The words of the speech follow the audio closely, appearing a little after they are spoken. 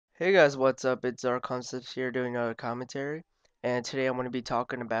Hey guys, what's up? It's our Concepts here doing a commentary, and today I'm going to be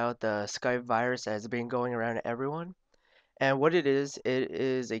talking about the Skype virus that has been going around to everyone. And what it is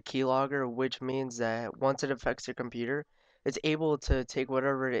a keylogger, which means that once it affects your computer, it's able to take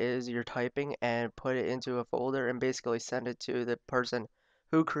whatever it is you're typing and put it into a folder and basically send it to the person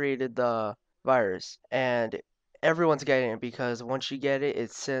who created the virus. And everyone's getting it because once you get it,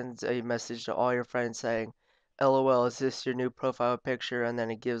 it sends a message to all your friends saying, LOL, is this your new profile picture? And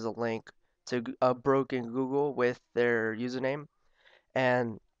then it gives a link to a broken Google with their username.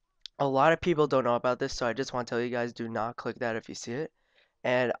 And a lot of people don't know about this, so I just want to tell you guys, do not click that if you see it.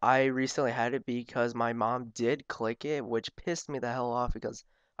 And I recently had it because my mom did click it, which pissed me the hell off because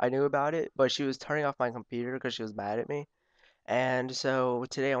I knew about it, but she was turning off my computer because she was mad at me. And so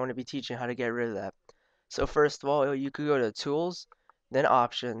today I want to be teaching how to get rid of that. So first of all, you could go to Tools, then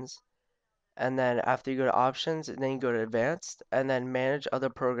Options, and then after you go to Options, then you go to Advanced, and then Manage Other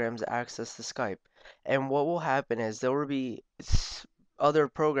Programs Access to Skype. And what will happen is there will be other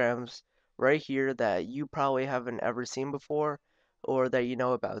programs right here that you probably haven't ever seen before or that you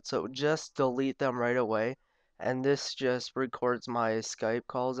know about. So just delete them right away. And this just records my Skype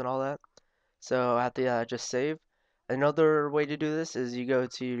calls and all that. So after that, just save. Another way to do this is you go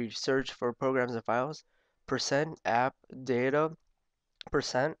to search for programs and files, percent app data,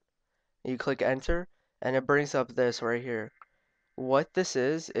 percent. You click enter, and it brings up this right here. What this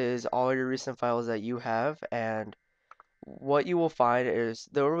is all your recent files that you have, and what you will find is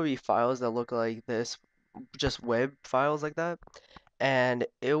there will be files that look like this, just web files like that, and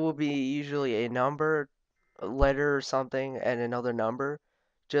it will be usually a number, a letter or something, and another number,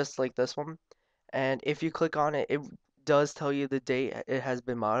 just like this one. And if you click on it, it does tell you the date it has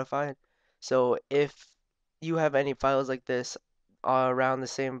been modified. So if you have any files like this around the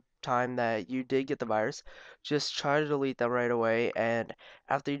same time that you did get the virus, just try to delete them right away. And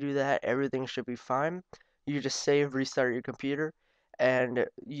after you do that, everything should be fine. You just save, restart your computer, and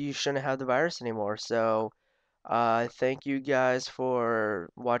you shouldn't have the virus anymore. So, thank you guys for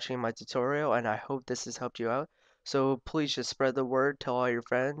watching my tutorial, and I hope this has helped you out. So please just spread the word, tell all your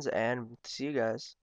friends, and see you guys.